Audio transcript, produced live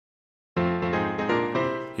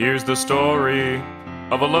Here's the story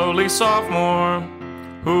of a lowly sophomore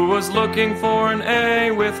who was looking for an A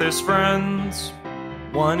with his friends.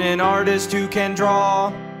 One an artist who can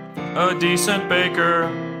draw, A decent baker,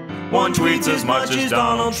 one tweets as much as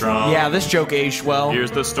Donald Trump. Yeah, this joke aged well. Here's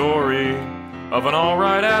the story of an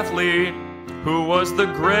alright athlete who was the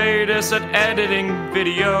greatest at editing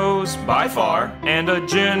videos by far, and a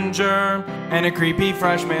ginger, and a creepy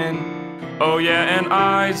freshman. Oh yeah, and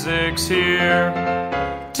Isaac's here.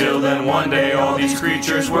 Till then one day all these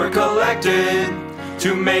creatures were collected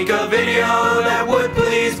to make a video that would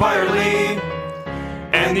please Byerly.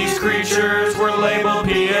 And these creatures were labeled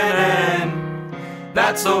PNN.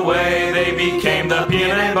 That's the way they became the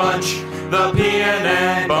PNN bunch. The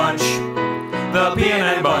PNN bunch. The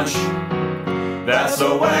PNN bunch. That's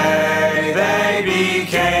the way they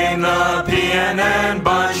became the PNN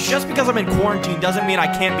bunch. Just because I'm in quarantine doesn't mean I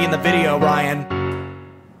can't be in the video, Ryan.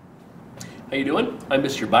 How you doing? I'm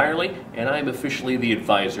Mr. Byerly, and I'm officially the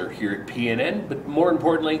advisor here at PNN, but more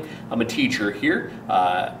importantly, I'm a teacher here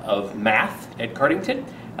of math at Cardington.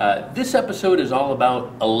 This episode is all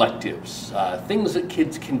about electives, things that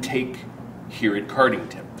kids can take here at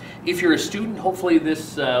Cardington. If you're a student, hopefully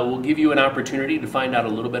this will give you an opportunity to find out a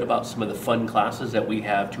little bit about some of the fun classes that we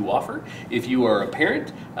have to offer. If you are a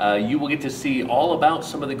parent, you will get to see all about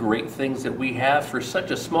some of the great things that we have for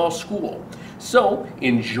such a small school. So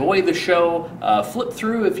enjoy the show, flip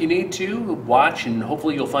through if you need to, watch, and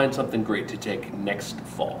hopefully you'll find something great to take next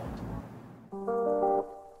fall.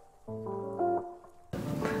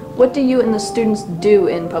 What do you and the students do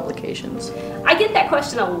in publications? I get that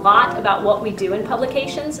question a lot about what we do in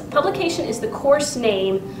publications. Publication is the course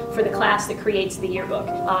name for the class that creates the yearbook.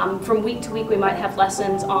 From week to week we might have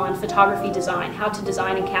lessons on photography design, how to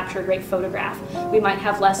design and capture a great photograph. We might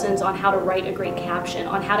have lessons on how to write a great caption,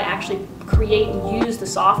 on how to actually create and use the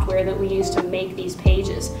software that we use to make these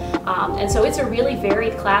pages. And so it's a really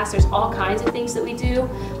varied class. There's all kinds of things that we do.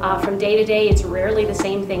 From day to day, it's rarely the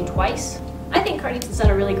same thing twice. I think Cardington's done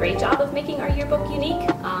a really great job of making our yearbook unique.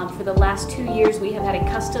 For the last 2 years we have had a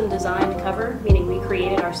custom designed cover, meaning we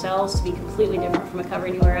created ourselves to be completely different from a cover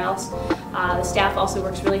anywhere else. The staff also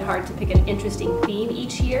works really hard to pick an interesting theme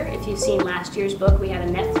each year. If you've seen last year's book, we had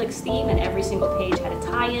a Netflix theme and every single page had a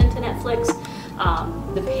tie-in to Netflix.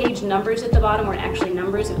 The page numbers at the bottom weren't actually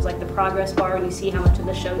numbers, it was like the progress bar when you see how much of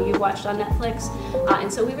the show you've watched on Netflix.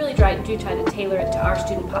 And so we really do try to tailor it to our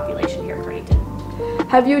student population here at Cardington.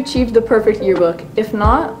 Have you achieved the perfect yearbook? If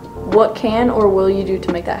not, what can or will you do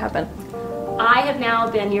to make that happen? I have now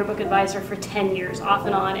been yearbook advisor for 10 years, off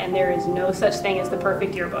and on, and there is no such thing as the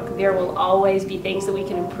perfect yearbook. There will always be things that we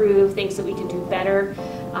can improve, things that we can do better,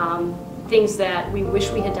 things that we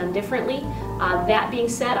wish we had done differently. That being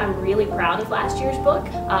said, I'm really proud of last year's book.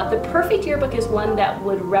 The perfect yearbook is one that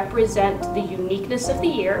would represent the uniqueness of the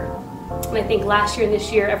year. And I think last year and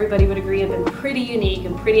this year, everybody would agree, have been pretty unique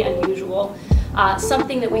and pretty unusual.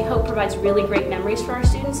 Something that we hope provides really great memories for our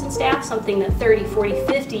students and staff, something that 30, 40,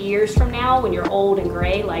 50 years from now, when you're old and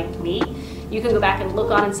gray like me, you can go back and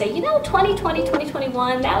look on and say, you know, 2020,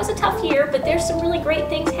 2021, that was a tough year, but there's some really great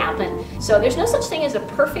things happen. So there's no such thing as a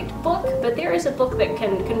perfect book, but there is a book that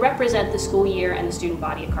can represent the school year and the student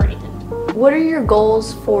body at Cardington. What are your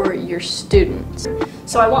goals for your students?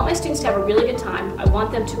 So I want my students to have a really good time. I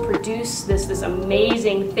want them to produce this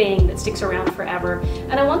amazing thing that sticks around forever.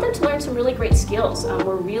 And I want them to learn some really great skills.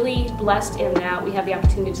 We're really blessed in that we have the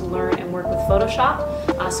opportunity to learn and work with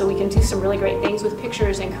Photoshop. So we can do some really great things with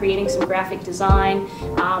pictures and creating some graphic design,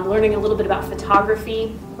 learning a little bit about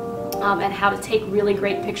photography, and how to take really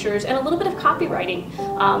great pictures, and a little bit of copywriting.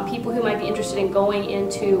 People who might be interested in going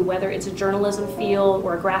into whether it's a journalism field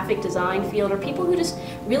or a graphic design field, or people who just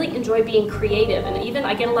really enjoy being creative. And even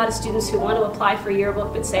I get a lot of students who want to apply for a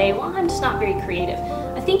yearbook but say, well, I'm just not very creative.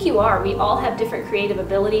 I think you are. We all have different creative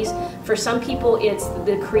abilities. For some people it's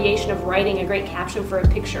the creation of writing a great caption for a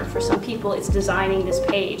picture. For some people it's designing this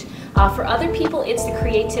page. For other people it's the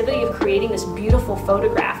creativity of creating this beautiful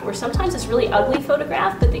photograph, or sometimes it's really ugly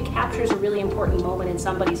photograph but that captures a really important moment in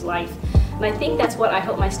somebody's life. And I think that's what I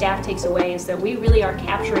hope my staff takes away, is that we really are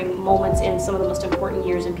capturing moments in some of the most important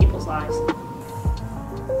years in people's lives.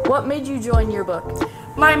 What made you join yearbook?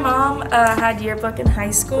 My mom had yearbook in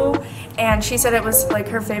high school, and she said it was like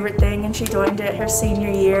her favorite thing, and she joined it her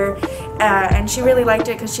senior year, and she really liked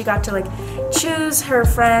it because she got to like choose her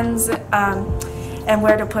friends and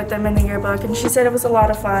where to put them in the yearbook, and she said it was a lot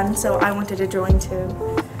of fun, so I wanted to join too.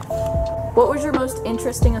 What was your most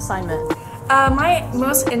interesting assignment? My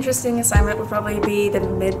most interesting assignment would probably be the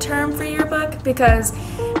midterm for yearbook, because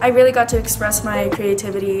I really got to express my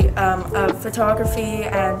creativity of photography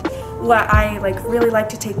and what I like really like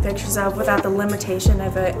to take pictures of without the limitation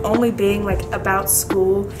of it only being like about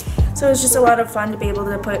school. So it was just a lot of fun to be able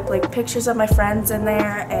to put like pictures of my friends in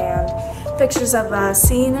there and pictures of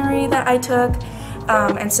scenery that I took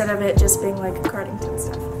instead of it just being like Cardington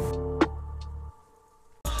stuff.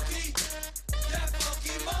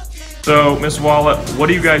 So, Miss Wallet, what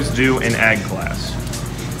do you guys do in ag class?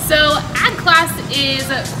 So ag class is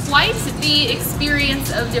quite the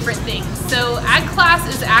experience of different things. So ag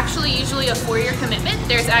class is actually usually a 4-year commitment.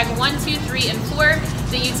 There's ag 1, 2, 3, and 4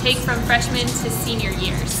 that you take from freshman to senior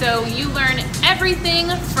year. So you learn everything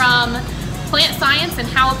from plant science and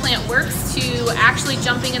how a plant works to actually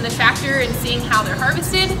jumping in the tractor and seeing how they're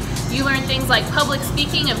harvested. You learn things like public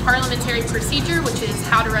speaking and parliamentary procedure, which is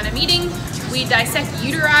how to run a meeting. We dissect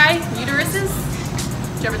uteruses,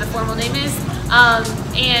 whichever the formal name is,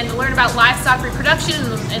 and learn about livestock reproduction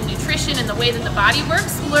and nutrition and the way that the body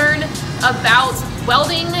works. Learn about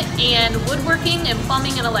welding and woodworking and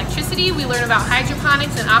plumbing and electricity. We learn about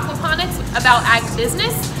hydroponics and aquaponics, about ag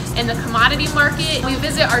business and the commodity market. We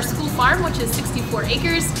visit our school farm, which is 64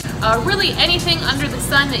 acres. Really anything under the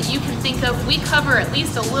sun that you can think of, we cover at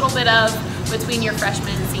least a little bit of between your freshman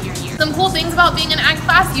and senior year. Some cool things about being in ag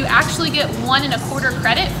class, you actually get 1 1/4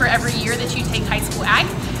 credit for every year that you take high school ag.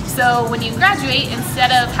 So when you graduate,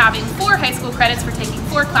 instead of having 4 high school credits for taking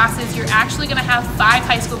 4 classes, you're actually going to have 5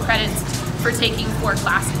 high school credits for taking 4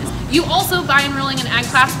 classes. You also, by enrolling in ag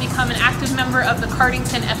class, become an active member of the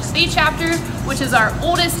Cardington FFA chapter, which is our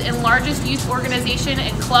oldest and largest youth organization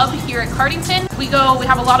and club here at Cardington. We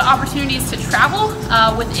have a lot of opportunities to travel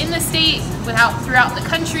within the state, throughout the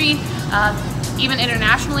country, even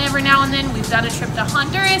internationally every now and then. We've done a trip to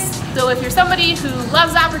Honduras. So if you're somebody who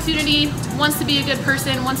loves opportunity, wants to be a good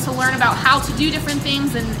person, wants to learn about how to do different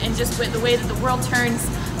things and just with the way that the world turns,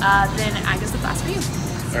 then ag is the class for you.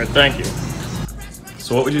 All right, thank you.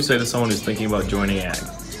 So what would you say to someone who's thinking about joining ag?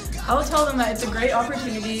 I would tell them that it's a great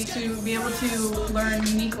opportunity to be able to learn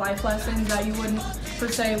unique life lessons that you wouldn't, per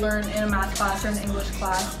se, learn in a math class or an English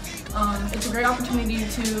class. It's a great opportunity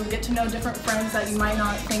to get to know different friends that you might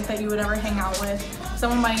not think that you would ever hang out with.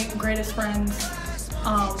 Some of my greatest friends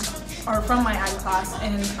are from my ag class,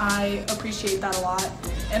 and I appreciate that a lot.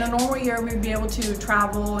 In a normal year, we'd be able to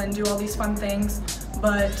travel and do all these fun things,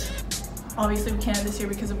 but obviously we can't this year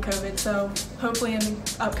because of COVID, so hopefully in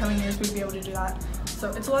upcoming years we'd be able to do that. So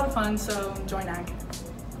it's a lot of fun, so join ag.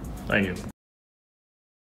 Thank you.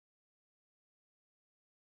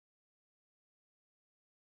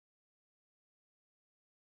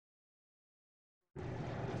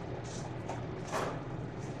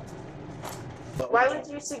 Why would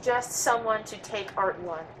you suggest someone to take Art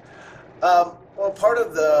 1? Well, part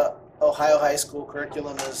of the Ohio high school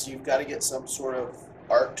curriculum is you've got to get some sort of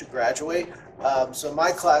art to graduate. So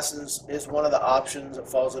my class is one of the options that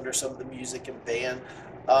falls under some of the music and band.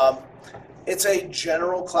 It's a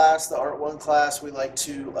general class, the Art 1 class. We like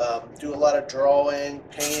to do a lot of drawing,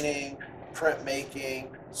 painting, printmaking,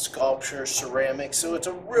 sculpture, ceramics. So it's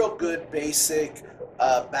a real good basic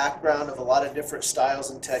background of a lot of different styles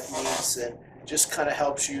and techniques, and just kind of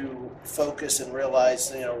helps you focus and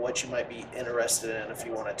realize, what you might be interested in if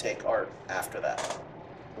you want to take art after that.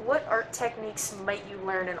 What art techniques might you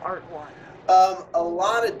learn in Art 1? A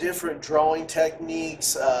lot of different drawing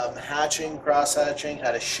techniques, hatching, cross-hatching,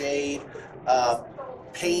 how to shade,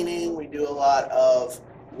 painting. We do a lot of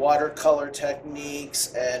watercolor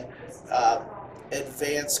techniques and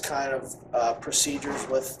advanced kind of procedures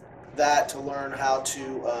with that to learn how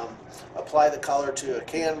to apply the color to a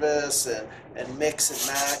canvas and mix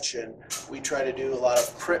and match. And we try to do a lot of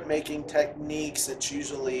printmaking techniques. It's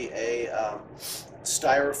usually a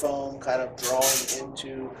styrofoam kind of drawing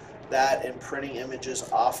into that and printing images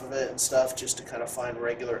off of it and stuff, just to kind of find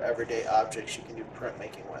regular everyday objects you can do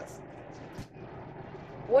printmaking with.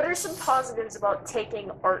 What are some positives about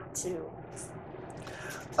taking Art 2?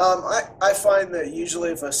 I find that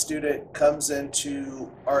usually if a student comes into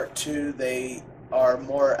Art 2, they are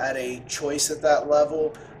more at a choice at that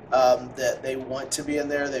level, that they want to be in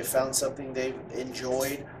there, they've found something they've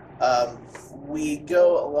enjoyed. We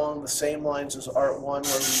go along the same lines as Art 1,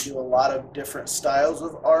 where we do a lot of different styles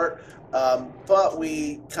of art, but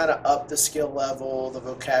we kind of up the skill level, the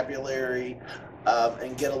vocabulary,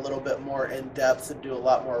 and get a little bit more in depth and do a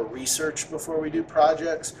lot more research before we do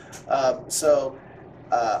projects.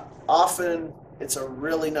 Often it's a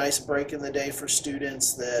really nice break in the day for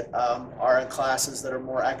students that are in classes that are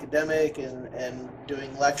more academic and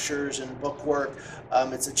doing lectures and book work.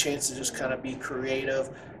 It's a chance to just kind of be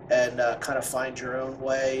creative and kind of find your own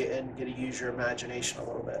way and get to use your imagination a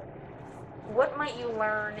little bit. What might you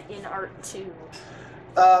learn in Art 2?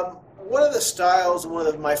 One of the styles, one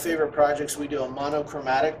of my favorite projects, we do a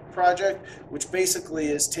monochromatic project, which basically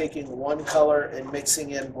is taking one color and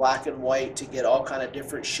mixing in black and white to get all kind of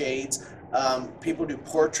different shades. People do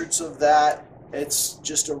portraits of that. It's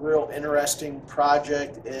just a real interesting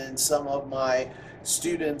project, and some of my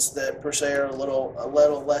students that per se are a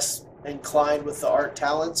little less inclined with the art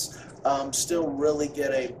talents still really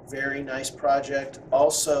get a very nice project.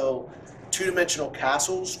 Also, two-dimensional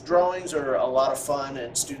castles drawings are a lot of fun,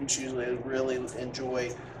 and students usually really enjoy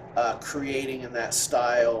creating in that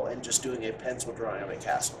style and just doing a pencil drawing of a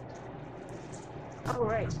castle. All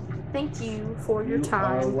right. Thank you for your You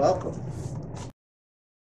time. are welcome.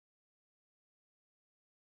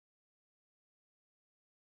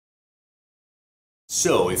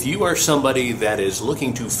 So, if you are somebody that is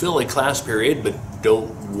looking to fill a class period but don't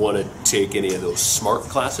want to take any of those smart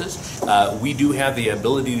classes, we do have the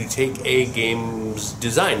ability to take a games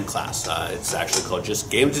design class. It's actually called just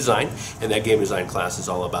Games Design, and that game design class is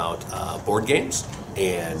all about board games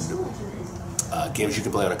and games you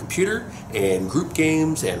can play on a computer, and group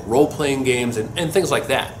games and role-playing games and things like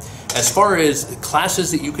that. As far as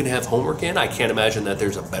classes that you can have homework in, I can't imagine that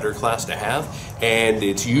there's a better class to have, and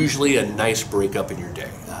it's usually a nice break up in your day.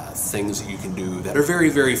 Things that you can do that are very,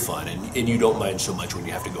 very fun, and you don't mind so much when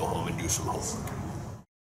you have to go home and do some homework.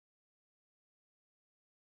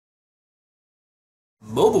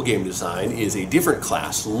 Mobile game design is a different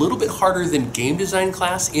class, a little bit harder than game design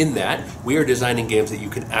class in that we are designing games that you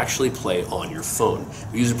can actually play on your phone.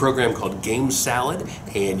 We use a program called Game Salad,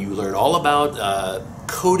 and you learn all about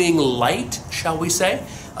coding light, shall we say.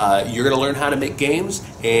 You're going to learn how to make games,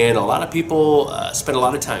 and a lot of people spend a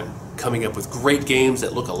lot of time coming up with great games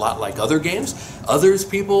that look a lot like other games. Others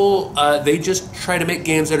people, they just try to make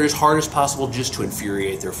games that are as hard as possible just to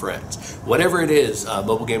infuriate their friends. Whatever it is,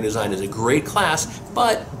 mobile game design is a great class,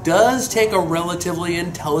 but does take a relatively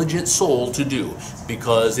intelligent soul to do,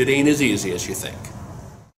 because it ain't as easy as you think.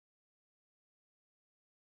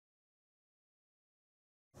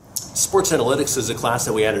 Sports analytics is a class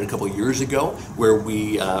that we added a couple years ago, where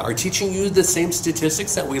we are teaching you the same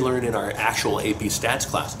statistics that we learned in our actual AP Stats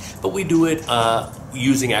class, but we do it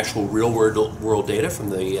using actual real-world data from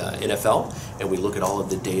the NFL, and we look at all of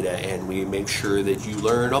the data and we make sure that you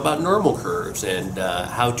learn about normal curves and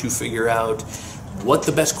how to figure out what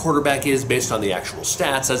the best quarterback is based on the actual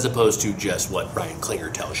stats, as opposed to just what Ryan Klinger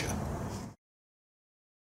tells you.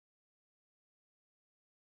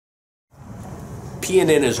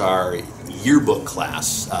 PNN is our yearbook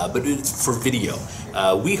class, but it's for video.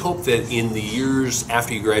 We hope that in the years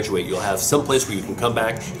after you graduate, you'll have some place where you can come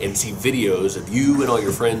back and see videos of you and all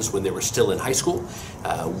your friends when they were still in high school.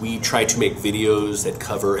 We try to make videos that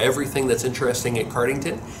cover everything that's interesting at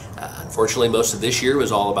Cardington. Unfortunately, most of this year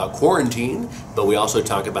was all about quarantine, but we also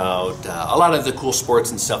talk about a lot of the cool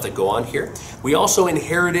sports and stuff that go on here. We also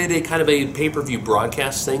inherited a kind of a pay-per-view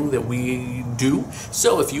broadcast thing that we do.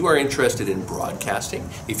 So if you are interested in broadcasting,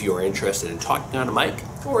 if you are interested in talking on a mic,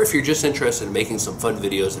 or if you're just interested in making some fun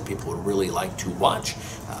videos that people would really like to watch,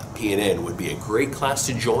 PNN would be a great class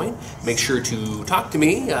to join. Make sure to talk to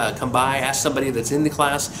me, come by, ask somebody that's in the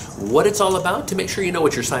class what it's all about to make sure you know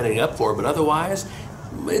what you're signing up for, but otherwise,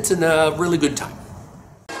 it's a really good time.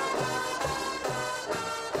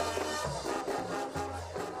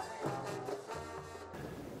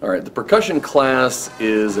 All right, the percussion class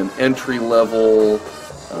is an entry level,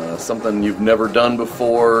 something you've never done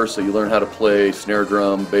before, so you learn how to play snare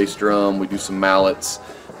drum, bass drum, we do some mallets,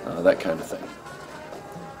 that kind of thing.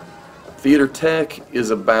 Theater Tech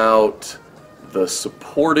is about the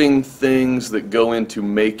supporting things that go into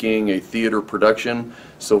making a theater production.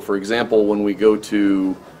 So for example, when we go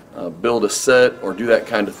to build a set or do that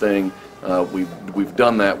kind of thing, we've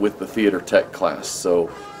done that with the Theater Tech class.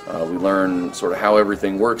 So we learn sort of how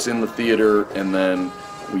everything works in the theater, and then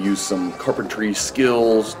we use some carpentry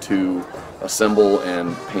skills to assemble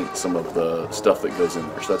and paint some of the stuff that goes in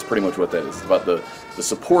there. So that's pretty much what that is. It's about the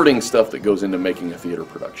supporting stuff that goes into making a theater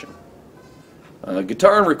production.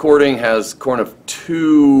 Guitar and recording has kind of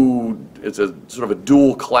it's a sort of a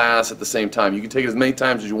dual class at the same time. You can take it as many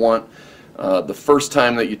times as you want. The first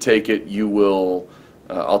time that you take it,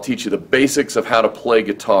 I'll teach you the basics of how to play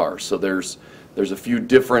guitar. So there's a few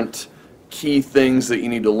different key things that you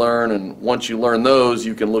need to learn, and once you learn those,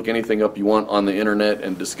 you can look anything up you want on the internet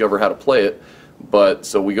and discover how to play it. But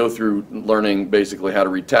so we go through learning basically how to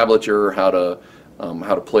read tablature, how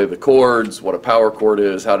to play the chords, what a power chord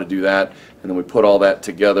is, how to do that, and then we put all that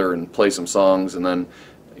together and play some songs, and then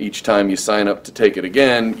each time you sign up to take it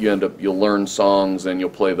again, you'll learn songs and you'll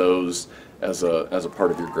play those as a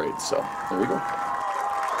part of your grade. So there we go.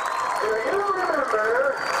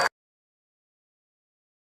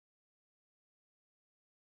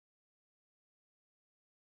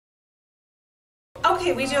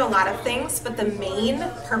 Okay, we do a lot of things, but the main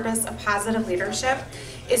purpose of positive leadership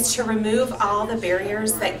is to remove all the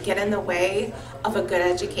barriers that get in the way of a good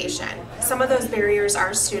education. Some of those barriers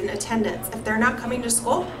are student attendance. If they're not coming to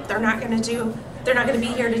school, they're not going to be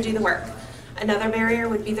here to do the work. Another barrier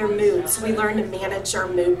would be their mood, so we learn to manage our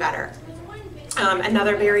mood better.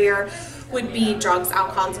 Another barrier would be drugs,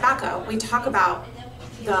 alcohol, and tobacco. We talk about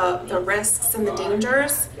the risks and the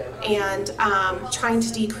dangers and trying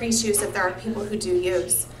to decrease use if there are people who do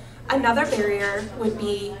use. Another barrier would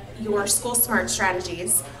be your school smart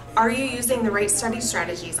strategies. Are you using the right study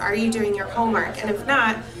strategies? Are you doing your homework? And if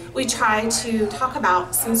not, we try to talk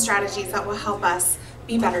about some strategies that will help us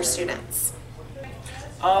be better students.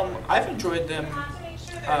 I've enjoyed them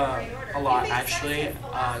a lot, actually.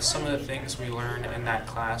 Some of the things we learn in that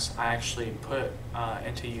class I actually put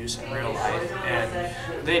into use in real life,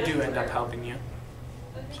 and they do end up helping you.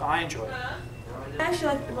 So I enjoy it. I actually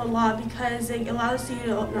like them a lot because it allows you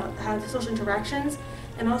to have social interactions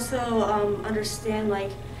and also understand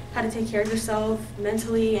like how to take care of yourself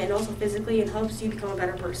mentally and also physically, and helps you become a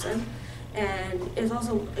better person. And it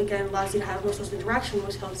also, again, allows you to have more social interaction,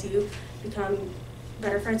 which helps you become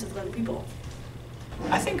better friends with other people.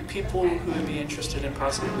 I think people who would be interested in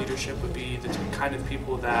positive leadership would be the kind of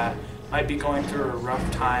people that might be going through a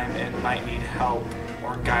rough time and might need help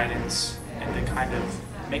or guidance into kind of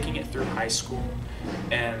making it through high school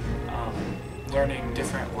and learning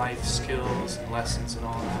different life skills and lessons and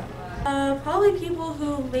all that. Probably people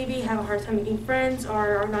who maybe have a hard time making friends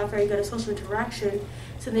or are not very good at social interaction,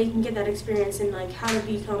 so they can get that experience in like how to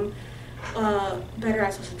become better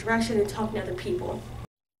at social interaction and talking to other people.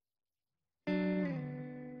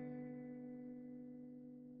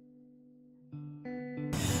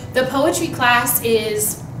 The poetry class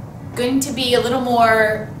is going to be a little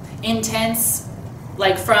more intense,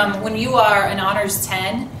 like from when you are an honors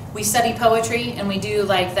 10, we study poetry and we do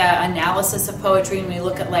like the analysis of poetry, and we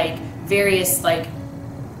look at like various like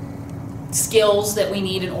skills that we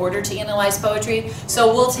need in order to analyze poetry.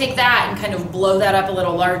 So we'll take that and kind of blow that up a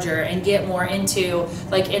little larger and get more into,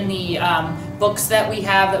 like in the books that we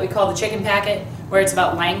have that we call the chicken packet, where it's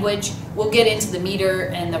about language, we'll get into the meter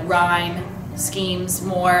and the rhyme schemes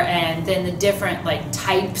more, and then the different like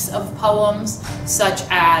types of poems, such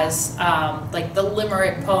as like the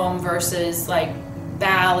limerick poem versus like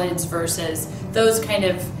ballads versus those kind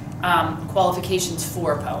of qualifications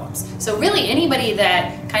for poems. So really anybody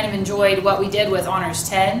that kind of enjoyed what we did with Honors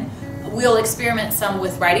 10, we'll experiment some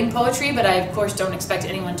with writing poetry, but I of course don't expect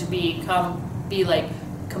anyone to be like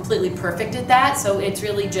completely perfect at that. So it's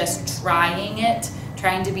really just trying it,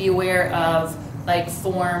 trying to be aware of like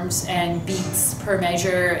forms and beats per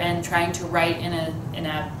measure and trying to write in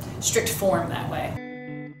a strict form that way.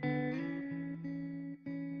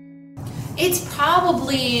 It's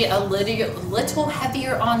probably a little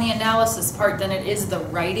heavier on the analysis part than it is the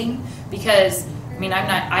writing, because I mean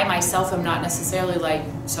I myself am not necessarily like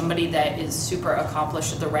somebody that is super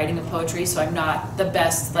accomplished at the writing of poetry, so I'm not the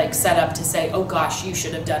best like set up to say, oh gosh, you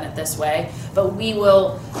should have done it this way. But we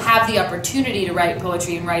will have the opportunity to write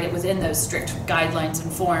poetry and write it within those strict guidelines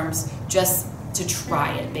and forms, just to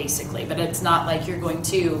try it basically. But it's not like you're going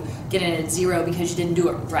to get it at 0 because you didn't do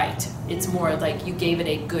it right. It's more like you gave it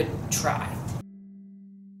a good try.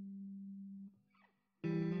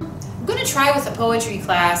 I'm going to try with the poetry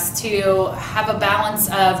class to have a balance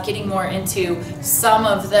of getting more into some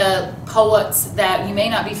of the poets that you may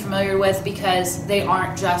not be familiar with, because they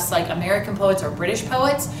aren't just like American poets or British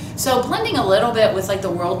poets. So blending a little bit with like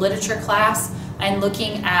the world literature class and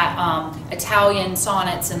looking at Italian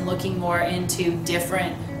sonnets and looking more into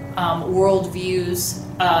different world views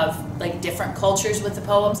of like different cultures with the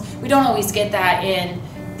poems. We don't always get that in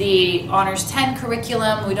the Honors 10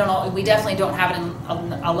 curriculum. We definitely don't have it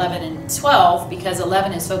in 11 and 12, because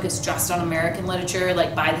 11 is focused just on American literature,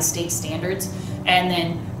 like by the state standards, and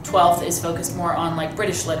then 12th is focused more on like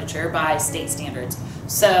British literature by state standards.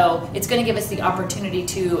 So it's going to give us the opportunity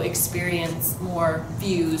to experience more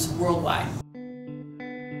views worldwide.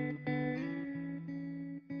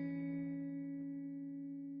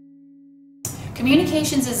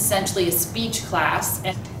 Communications is essentially a speech class,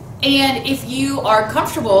 and if you are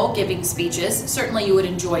comfortable giving speeches, certainly you would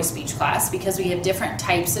enjoy speech class, because we have different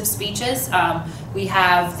types of speeches. We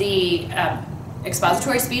have the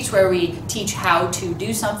expository speech, where we teach how to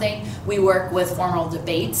do something. We work with formal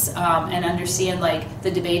debates and understand like the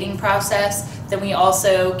debating process. Then we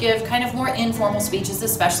also give kind of more informal speeches,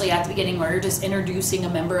 especially at the beginning, where you're just introducing a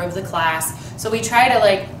member of the class. So we try to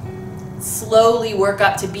like slowly work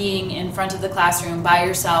up to being in front of the classroom by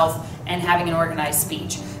yourself and having an organized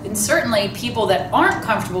speech. And certainly people that aren't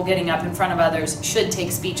comfortable getting up in front of others should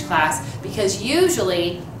take speech class, because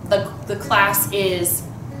usually the class is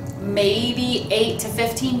maybe 8 to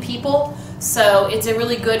 15 people. So it's a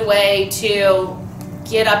really good way to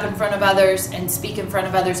get up in front of others and speak in front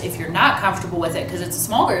of others if you're not comfortable with it, because it's a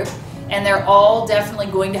small group and they're all definitely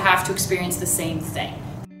going to have to experience the same thing.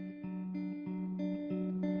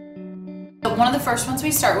 One of the first ones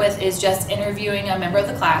we start with is just interviewing a member of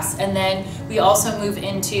the class, and then we also move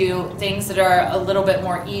into things that are a little bit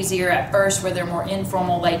more easier at first, where they're more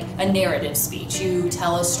informal, like a narrative speech. You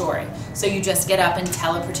tell a story, so you just get up and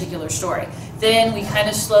tell a particular story. Then we kind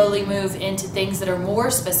of slowly move into things that are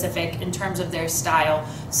more specific in terms of their style,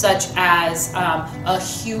 such as a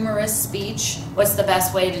humorous speech. What's the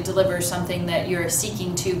best way to deliver something that you're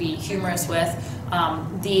seeking to be humorous with?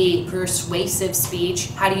 The persuasive speech,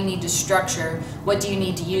 how do you need to structure? What do you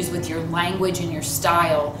need to use with your language and your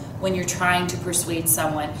style when you're trying to persuade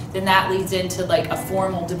someone? Then that leads into like a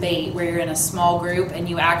formal debate where you're in a small group and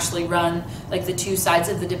you actually run like the two sides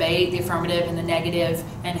of the debate, the affirmative and the negative,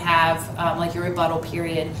 and have like your rebuttal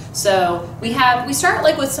period. So we start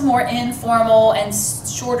like with some more informal and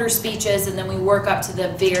shorter speeches, and then we work up to the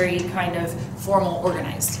very kind of formal,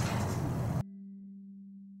 organized.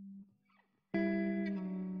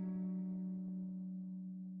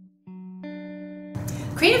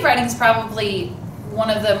 Creative writing is probably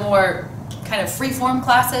one of the more kind of free-form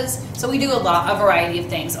classes, so we do a variety of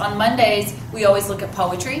things. On Mondays, we always look at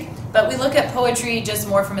poetry, but we look at poetry just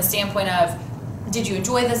more from a standpoint of, did you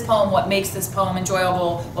enjoy this poem? What makes this poem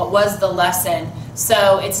enjoyable? What was the lesson?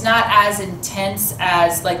 So it's not as intense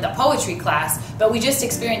as like the poetry class, but we just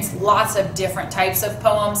experience lots of different types of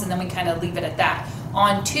poems, and then we kind of leave it at that.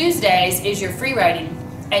 On Tuesdays is your free writing.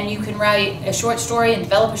 And you can write a short story and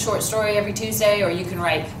develop a short story every Tuesday, or you can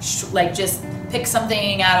write, like just pick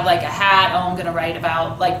something out of like a hat. Oh, I'm gonna write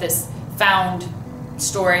about like this found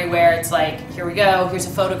story where it's like, here we go, here's a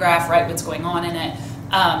photograph, write what's going on in it.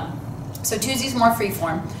 So Tuesday's more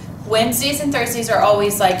freeform. Wednesdays and Thursdays are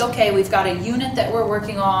always like, okay, we've got a unit that we're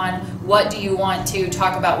working on, what do you want to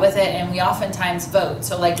talk about with it? And we oftentimes vote.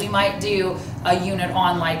 So like we might do a unit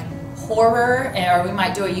on like horror, or we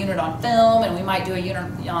might do a unit on film, and we might do a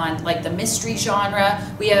unit on like the mystery genre.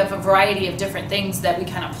 We have a variety of different things that we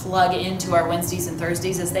kind of plug into our Wednesdays and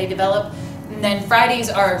Thursdays as they develop. And then Fridays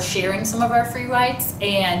are sharing some of our free writes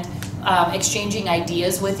and exchanging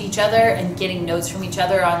ideas with each other and getting notes from each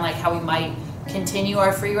other on like how we might continue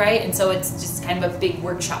our free write. And so it's just kind of a big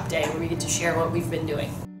workshop day where we get to share what we've been doing.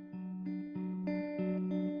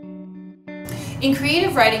 In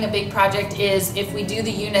creative writing, a big project is if we do the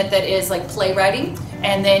unit that is like playwriting,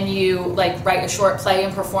 and then you like write a short play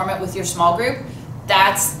and perform it with your small group.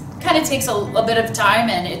 That's kind of takes a bit of time,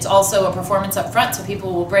 and it's also a performance up front, so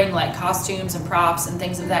people will bring like costumes and props and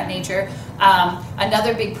things of that nature.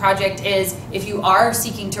 Another big project is if you are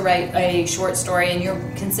seeking to write a short story and you're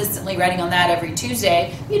consistently writing on that every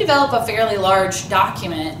Tuesday, you develop a fairly large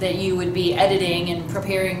document that you would be editing and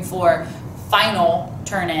preparing for final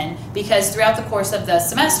turn-in, because throughout the course of the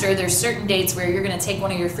semester there's certain dates where you're going to take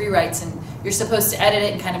one of your free writes and you're supposed to edit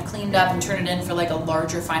it and kind of clean it up and turn it in for like a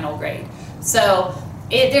larger final grade. So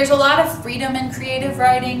there's a lot of freedom in creative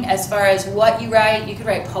writing as far as what you write. You could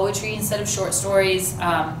write poetry instead of short stories.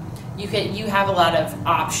 You have a lot of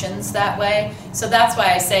options that way. So that's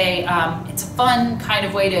why I say it's a fun kind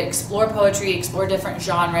of way to explore poetry, explore different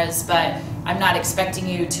genres, but I'm not expecting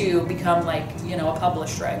you to become like, you know, a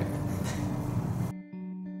published writer.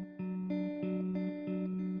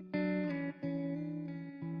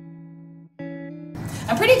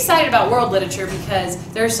 I'm pretty excited about world literature because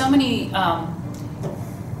there are so many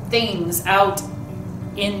things out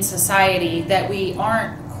in society that we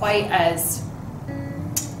aren't quite as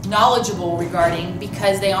knowledgeable regarding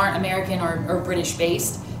because they aren't American or British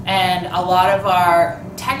based, and a lot of our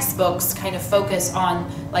textbooks kind of focus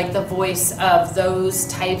on like the voice of those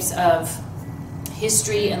types of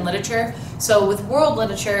history and literature. So with world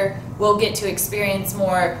literature, we'll get to experience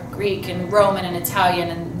more Greek and Roman and Italian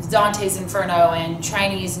and Dante's Inferno and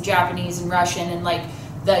Chinese and Japanese and Russian, and like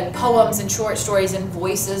the poems and short stories and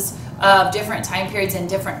voices of different time periods and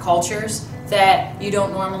different cultures that you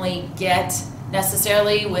don't normally get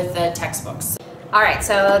necessarily with the textbooks. Alright,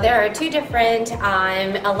 so there are two different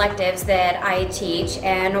electives that I teach,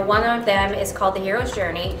 and one of them is called The Hero's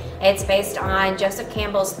Journey. It's based on Joseph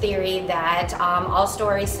Campbell's theory that all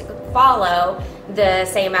stories follow the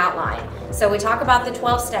same outline. So we talk about the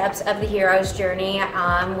 12 steps of the hero's journey.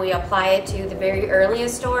 We apply it to the very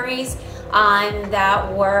earliest stories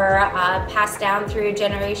that were passed down through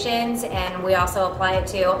generations, and we also apply it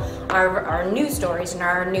to our new stories and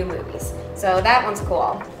our new movies. So that one's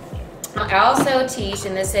cool. I also teach,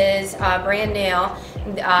 and this is brand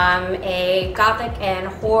new, a Gothic and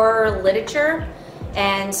horror literature.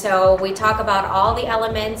 And so we talk about all the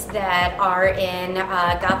elements that are in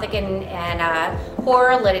Gothic and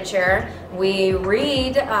horror literature. We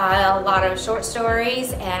read a lot of short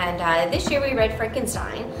stories, and this year we read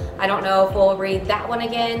Frankenstein. I don't know if we'll read that one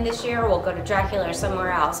again this year, or we'll go to Dracula or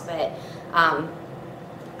somewhere else, but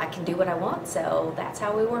I can do what I want, so that's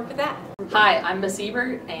how we work with that. Hi, I'm Miss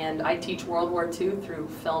Ebert, and I teach World War II through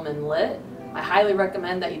Film and Lit. I highly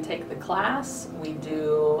recommend that you take the class. We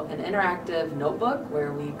do an interactive notebook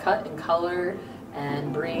where we cut and color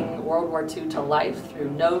and bring World War II to life through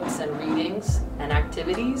notes and readings and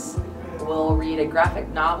activities. We'll read a graphic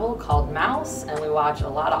novel called Mouse, and we watch a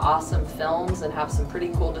lot of awesome films and have some pretty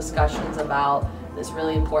cool discussions about this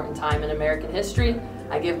really important time in American history.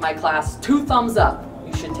 I give my class 2 thumbs up.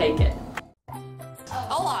 You should take it.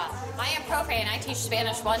 Hola, I am Profe and I teach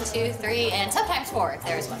Spanish 1, 2, 3, and sometimes 4 if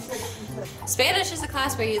there is one. Spanish is a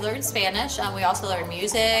class where you learn Spanish. We also learn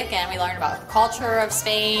music, and we learn about the culture of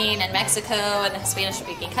Spain and Mexico and the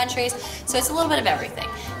Spanish-speaking countries. So it's a little bit of everything.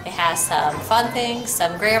 It has some fun things,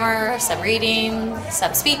 some grammar, some reading,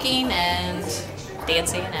 some speaking, and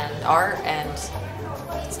dancing and art, and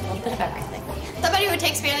it's a little bit of everything. Somebody would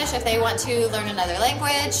take Spanish if they want to learn another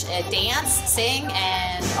language, dance, sing,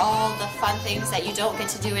 and all the fun things that you don't get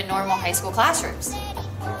to do in normal high school classrooms.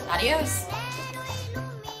 Adios.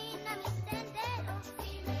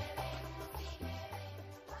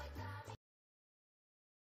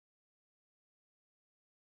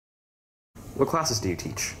 What classes do you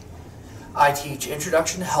teach? I teach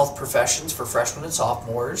Introduction to Health Professions for freshmen and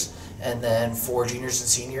sophomores, and then for juniors and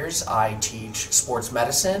seniors I teach Sports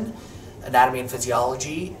Medicine, Anatomy and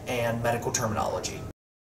Physiology, and Medical Terminology.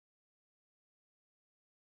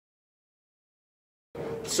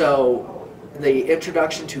 So the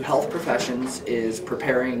Introduction to Health Professions is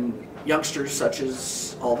preparing youngsters such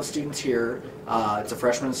as all the students here. It's a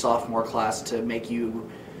freshman and sophomore class to make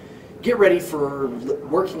you get ready for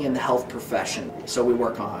working in the health profession. So we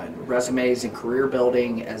work on resumes and career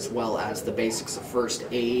building, as well as the basics of first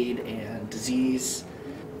aid and disease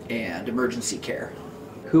and emergency care.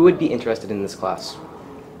 Who would be interested in this class?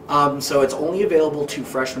 So it's only available to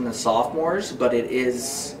freshmen and sophomores, but it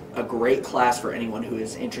is a great class for anyone who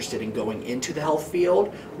is interested in going into the health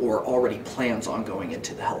field or already plans on going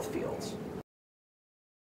into the health fields.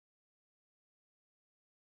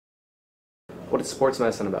 What is sports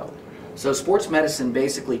medicine about? So sports medicine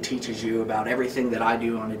basically teaches you about everything that I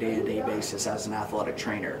do on a day-to-day basis as an athletic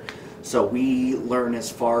trainer. So we learn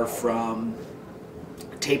as far from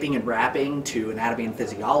taping and wrapping to anatomy and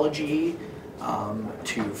physiology,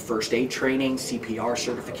 to first aid training, CPR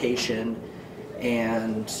certification,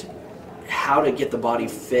 and how to get the body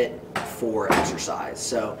fit for exercise.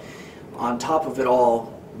 So on top of it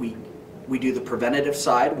all, we do the preventative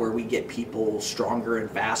side where we get people stronger and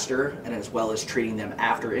faster, and as well as treating them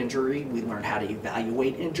after injury, we learn how to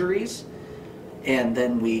evaluate injuries. And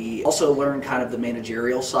then we also learn kind of the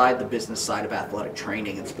managerial side, the business side of athletic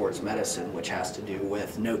training and sports medicine, which has to do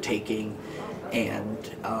with note-taking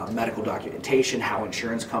and medical documentation, how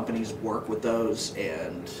insurance companies work with those,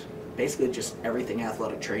 and basically just everything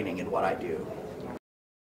athletic training and what I do.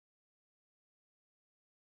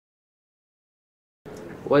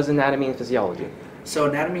 What is anatomy and physiology? So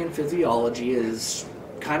anatomy and physiology is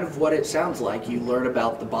kind of what it sounds like. You learn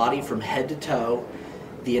about the body from head to toe,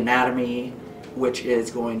 the anatomy, which is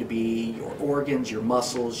going to be your organs, your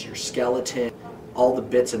muscles, your skeleton, all the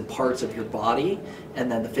bits and parts of your body, and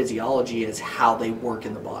then the physiology is how they work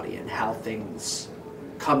in the body and how things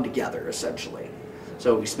come together, essentially.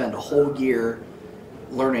 So we spend a whole year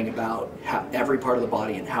learning about how every part of the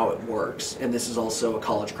body and how it works, and this is also a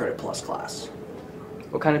college credit plus class.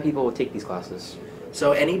 What kind of people will take these classes?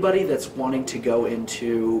 So anybody that's wanting to go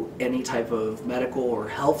into any type of medical or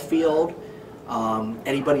health field,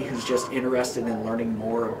 anybody who's just interested in learning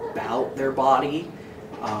more about their body,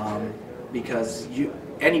 because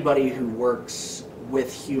anybody who works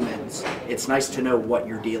with humans, it's nice to know what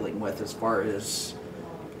you're dealing with as far as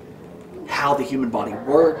how the human body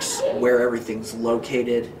works, where everything's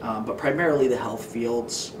located, but primarily the health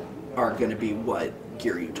fields are going to be what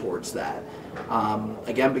gear you towards that.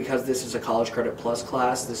 Again, because this is a college credit plus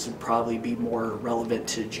class, this would probably be more relevant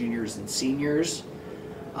to juniors and seniors,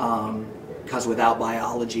 because without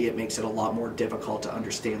biology it makes it a lot more difficult to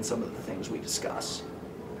understand some of the things we discuss.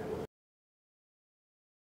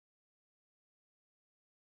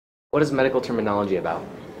 What is medical terminology about?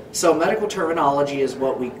 So medical terminology is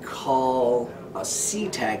what we call a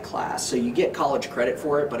C-tag class. So you get college credit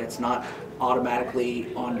for it, but it's not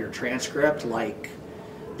automatically on your transcript like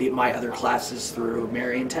my other classes through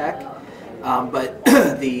Marion Tech. But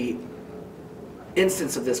the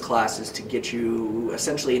instance of this class is to get you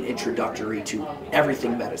essentially an introductory to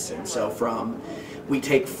everything medicine. So we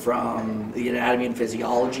take from the anatomy and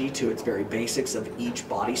physiology to its very basics of each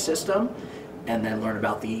body system, and then learn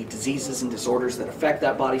about the diseases and disorders that affect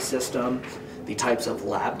that body system, the types of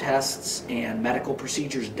lab tests and medical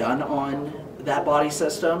procedures done on that body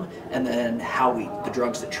system, and then the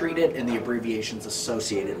drugs that treat it and the abbreviations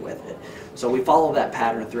associated with it. So we follow that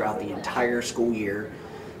pattern throughout the entire school year,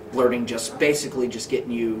 learning basically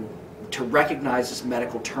getting you to recognize this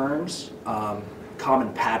medical terms,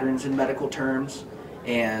 common patterns in medical terms,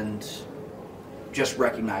 and just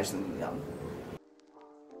recognizing them.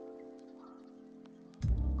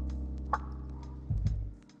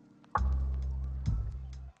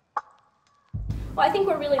 Well, I think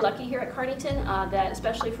we're really lucky here at Cardington that,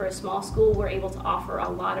 especially for a small school, we're able to offer a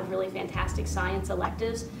lot of really fantastic science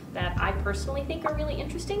electives that I personally think are really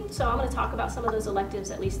interesting. So I'm going to talk about some of those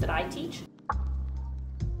electives, at least that I teach.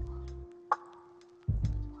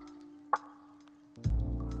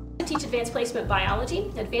 I teach advanced placement biology.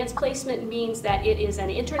 Advanced placement means that it is an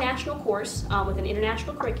international course with an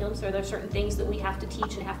international curriculum, so there are certain things that we have to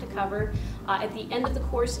teach and have to cover. At the end of the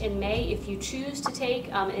course in May, if you choose to take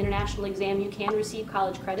an international exam, you can receive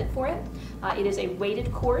college credit for it. It is a weighted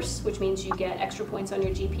course, which means you get extra points on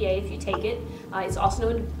your GPA if you take it. It's also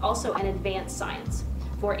an advanced science.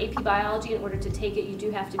 For AP Biology, in order to take it, you do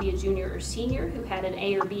have to be a junior or senior who had an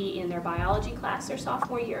A or B in their biology class their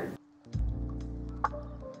sophomore year.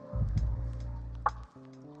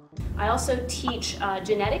 I also teach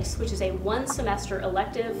genetics, which is a one-semester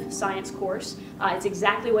elective science course. It's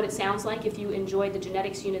exactly what it sounds like if you enjoyed the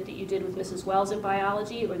genetics unit that you did with Mrs. Wells in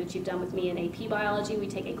biology, or that you've done with me in AP Biology. We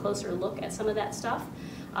take a closer look at some of that stuff.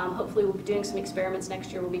 Hopefully we'll be doing some experiments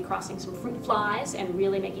next year. We'll be crossing some fruit flies and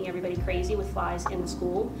really making everybody crazy with flies in the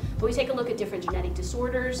school. But we take a look at different genetic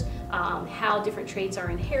disorders, how different traits are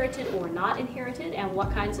inherited or not inherited, and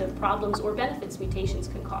what kinds of problems or benefits mutations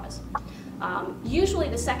can cause. Usually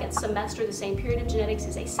the second semester, the same period of genetics,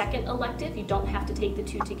 is a second elective. You don't have to take the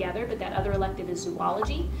two together, but that other elective is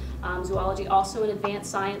zoology. Zoology also an advanced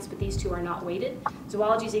science, but these two are not weighted.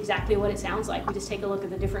 Zoology is exactly what it sounds like. We just take a look at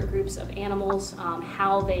the different groups of animals,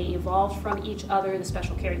 how they evolved from each other, the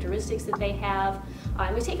special characteristics that they have.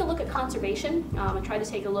 And we take a look at conservation and try to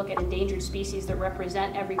take a look at endangered species that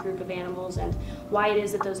represent every group of animals and why it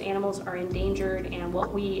is that those animals are endangered and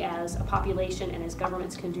what we as a population and as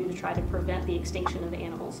governments can do to try to prevent the extinction of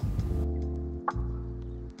animals.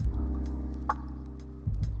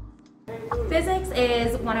 Physics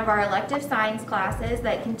is one of our elective science classes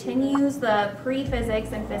that continues the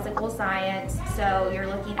pre-physics and physical science. So you're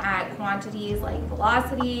looking at quantities like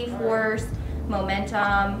velocity, force,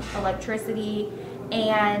 momentum, electricity,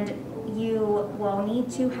 and you will need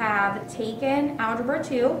to have taken Algebra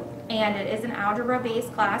 2, and it is an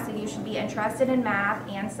algebra-based class, so you should be interested in math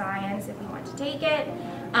and science if you want to take it.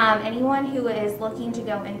 Anyone who is looking to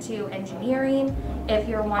go into engineering, if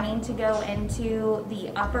you're wanting to go into the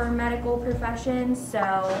upper medical professions,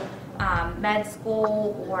 so med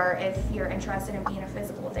school, or if you're interested in being a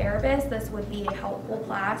physical therapist, this would be a helpful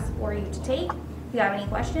class for you to take. If you have any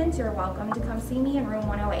questions, you're welcome to come see me in room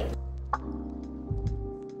 108.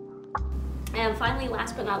 And finally,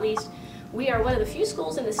 last but not least, we are one of the few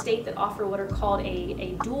schools in the state that offer what are called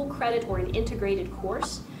a dual credit or an integrated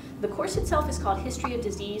course. The course itself is called History of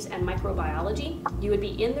Disease and Microbiology. You would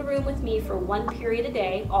be in the room with me for 1 period a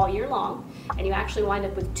day all year long, and you actually wind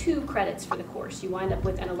up with 2 credits for the course. You wind up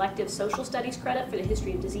with an elective social studies credit for the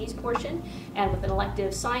history of disease portion, and with an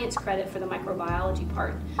elective science credit for the microbiology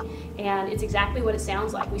part. And it's exactly what it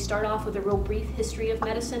sounds like. We start off with a real brief history of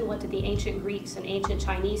medicine. What did the ancient Greeks and ancient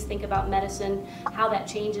Chinese think about medicine, how that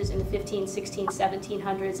changes in the 15, 16,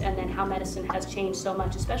 1700s, and then how medicine has changed so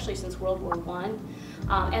much, especially since World War I.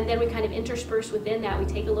 And then we kind of intersperse within that. We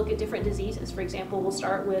take a look at different diseases. For example, we'll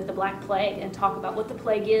start with the Black Plague and talk about what the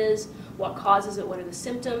plague is, what causes it, what are the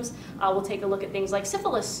symptoms. We'll take a look at things like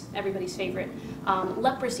syphilis, everybody's favorite,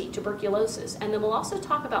 leprosy, tuberculosis, and then we'll also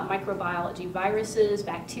talk about microbiology, viruses,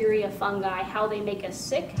 bacteria, fungi, how they make us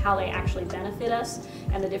sick, how they actually benefit us,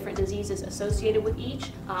 and the different diseases associated with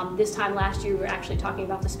each. This time last year, we were actually talking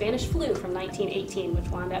about the Spanish flu from 1918, which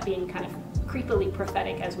wound up being kind of creepily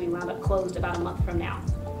prophetic as we wound up closed about a month from now.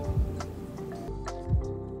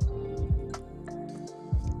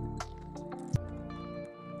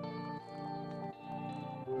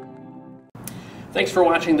 Thanks for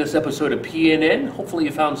watching this episode of PNN. Hopefully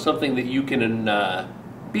you found something that you can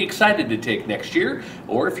be excited to take next year,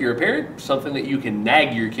 or if you're a parent, something that you can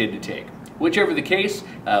nag your kid to take. Whichever the case,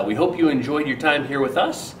 we hope you enjoyed your time here with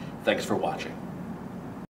us. Thanks for watching.